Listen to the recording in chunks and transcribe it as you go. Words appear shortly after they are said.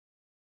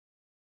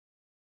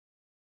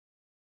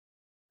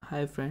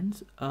Hi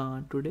friends,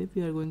 today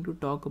we are going to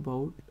talk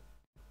about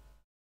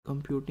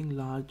computing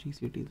large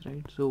GCDs,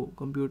 right? So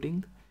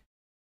computing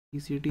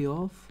GCD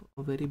of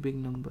a very big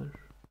number,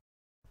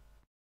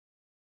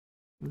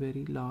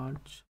 very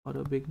large or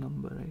a big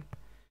number, right?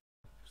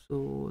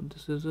 So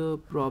this is a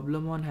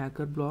problem on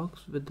hacker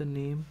blocks with the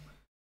name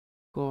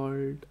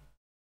called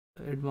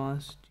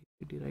advanced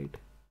GCD,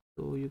 right?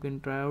 So you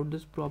can try out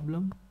this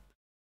problem,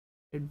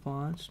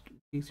 advanced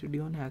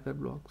GCD on hacker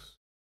blocks.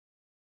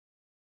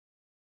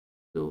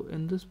 So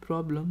in this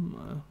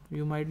problem,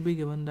 you might be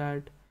given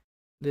that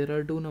there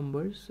are two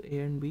numbers a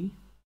and b.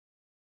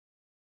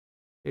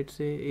 Let's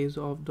say a is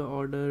of the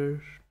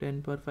order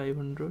 10 per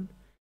 500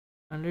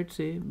 and let's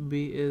say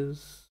b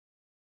is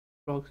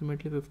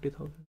approximately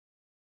 50,000.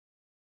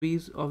 B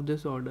is of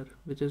this order,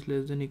 which is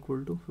less than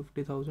equal to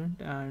 50,000,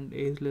 and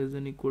a is less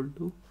than equal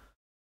to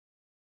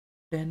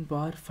 10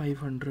 power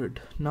 500.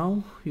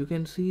 Now you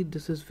can see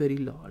this is very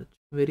large,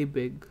 very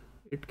big.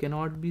 It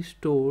cannot be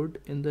stored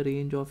in the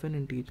range of an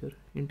integer.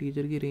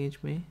 Integer की range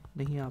में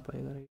नहीं आ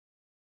पाएगा, right?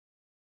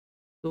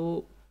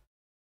 So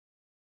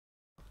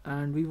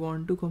and we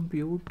want to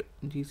compute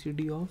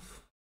GCD of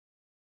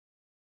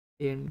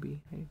a and b,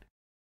 right?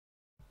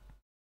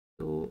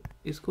 तो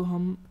इसको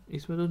हम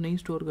इसमें तो नहीं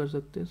स्टोर कर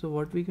सकते. So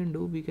what we can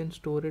do, we can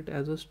store it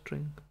as a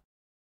string.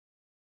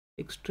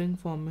 एक स्ट्रिंग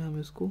फॉर्म में हम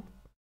इसको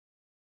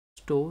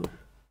स्टोर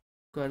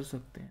कर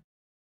सकते हैं.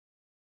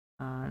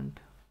 एंड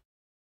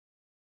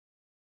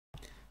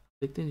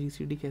देखते हैं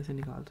जीसीडी कैसे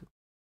निकाल सकते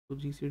हैं. तो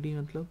जीसीडी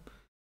मतलब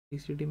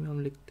जीसीडी में हम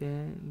लिखते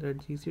हैं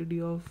that GCD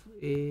of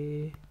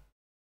A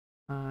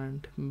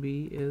and B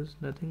is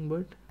nothing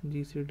but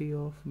GCD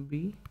of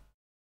B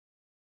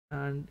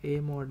and A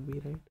mod B,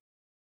 right?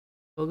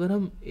 तो अगर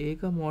हम ए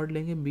का मॉड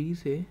लेंगे बी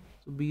से,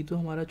 तो बी तो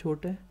हमारा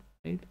छोटा है,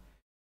 right?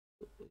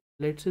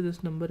 Let's say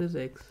this number is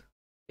x.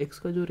 X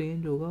का जो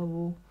रेंज होगा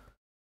वो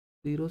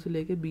 0 से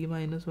लेके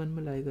b-1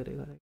 में लाई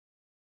करेगा, right?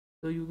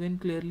 So you can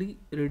clearly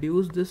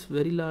reduce this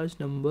very large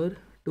number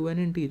to an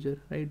integer,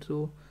 right? So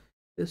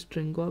इस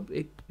string को आप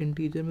एक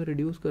integer में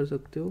reduce कर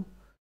सकते हो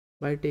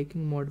by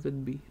taking mod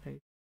with b, right?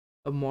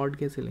 अब mod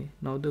कैसे लें?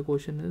 Now the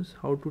question is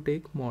how to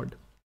take mod.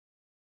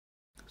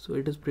 So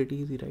it is pretty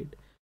easy, right?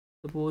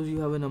 Suppose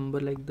you have a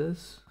number like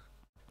this,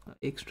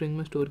 एक string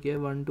में store किया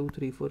है 1 2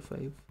 3 4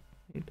 5,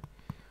 right?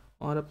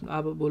 और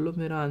आप बोलो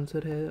मेरा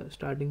आंसर है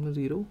स्टार्टिंग में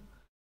 0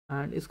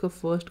 एंड इसका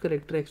फर्स्ट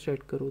करेक्टर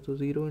एक्सट्रैक्ट करो, तो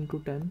 0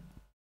 × 10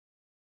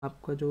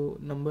 आपका जो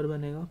नंबर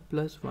बनेगा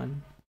 +1,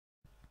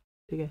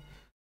 ठीक है?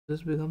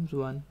 This becomes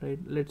 1,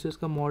 right? Let's say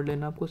इसका मॉड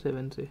लेना आपको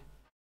 7 से,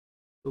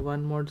 तो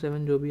 1 mod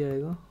 7 जो भी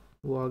आएगा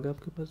वो आ गया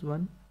आपके पास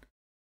 1.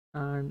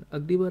 एंड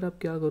अगली बार आप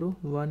क्या करो,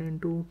 1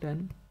 ×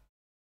 10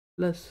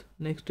 प्लस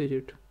नेक्स्ट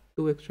डिजिट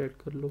 2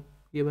 एक्सट्रैक्ट कर लो,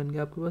 ये बन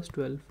गया आपके पास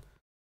 12.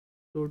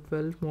 तो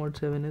 12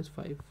 mod 7 इज़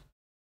 5.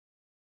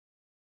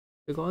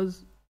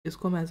 बिकॉज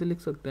इसको हम ऐसे लिख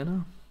सकते हैं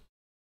ना,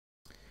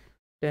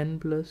 10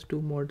 +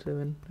 2 mod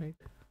 7,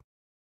 right?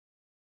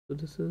 So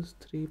this is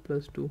 3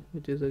 + 2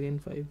 which is again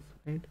 5,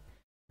 right?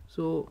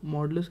 So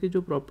modulus की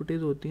जो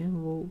प्रॉपर्टीज़ होती हैं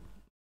वो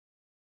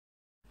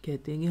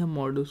कहते हैं कि हम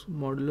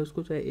मॉडुलस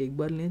को चाहे एक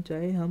बार लें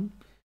चाहे हम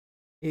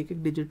एक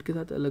एक डिजिट के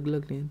साथ अलग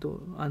अलग लें,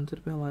 तो आंसर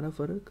पे हमारा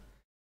फ़र्क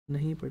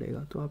नहीं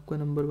पड़ेगा. तो आपका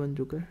नंबर बन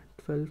चुका है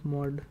 12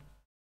 mod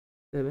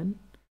 7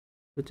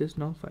 which is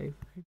now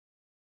 5, right?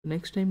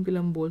 Next time के लिए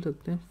हम बोल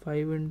सकते हैं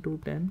 5 ×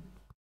 10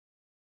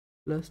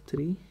 +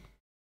 3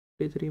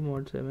 53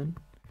 mod 7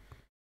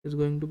 is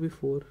going to be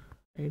 4,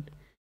 right?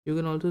 You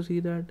can also see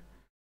that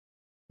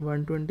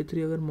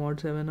 123 अगर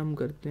mod 7 हम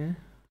करते हैं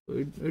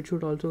तो it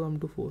should also come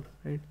to 4,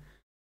 right?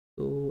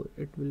 So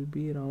it will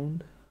be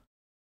around,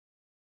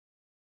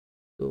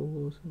 so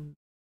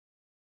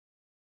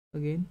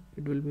again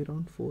it will be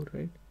around 4,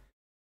 right?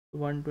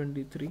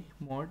 123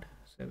 mod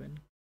 7,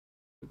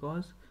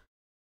 because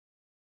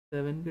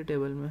 7 के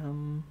table में हम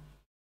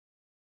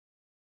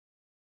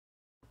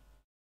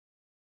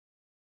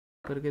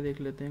करके देख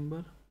लेते हैं एक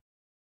बार.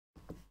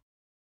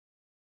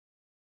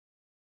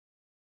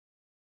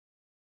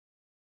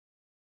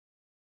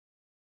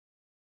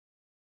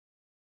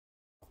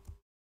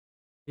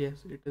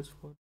 Yes, it is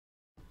 4.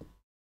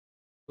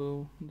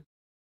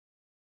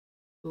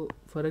 तो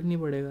फ़र्क नहीं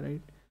पड़ेगा,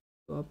 राइट?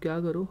 तो आप क्या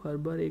करो, हर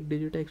बार एक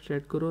डिजिट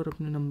एक्सट्रैक्ट करो और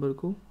अपने नंबर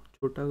को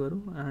छोटा करो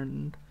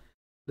and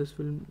this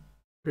will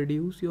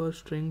reduce your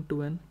string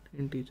to N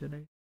integer,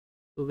 right?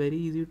 तो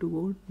वेरी इजी टू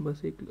कोड.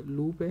 बस एक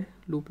लूप है,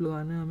 लूप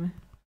लगाना है हमें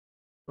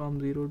फ्रॉम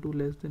 0 to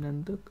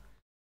n तक,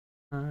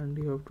 and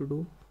you have to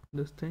do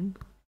this thing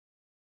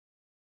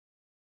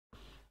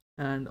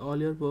and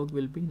all your work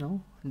will be now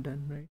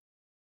done, right?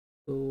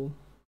 तो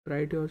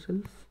try it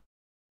yourself,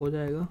 हो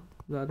जाएगा,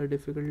 ज़्यादा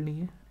डिफ़िकल्ट नहीं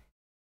है.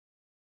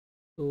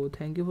 So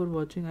thank you for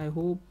watching. I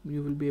hope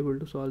you will be able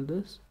to solve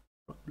this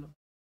problem.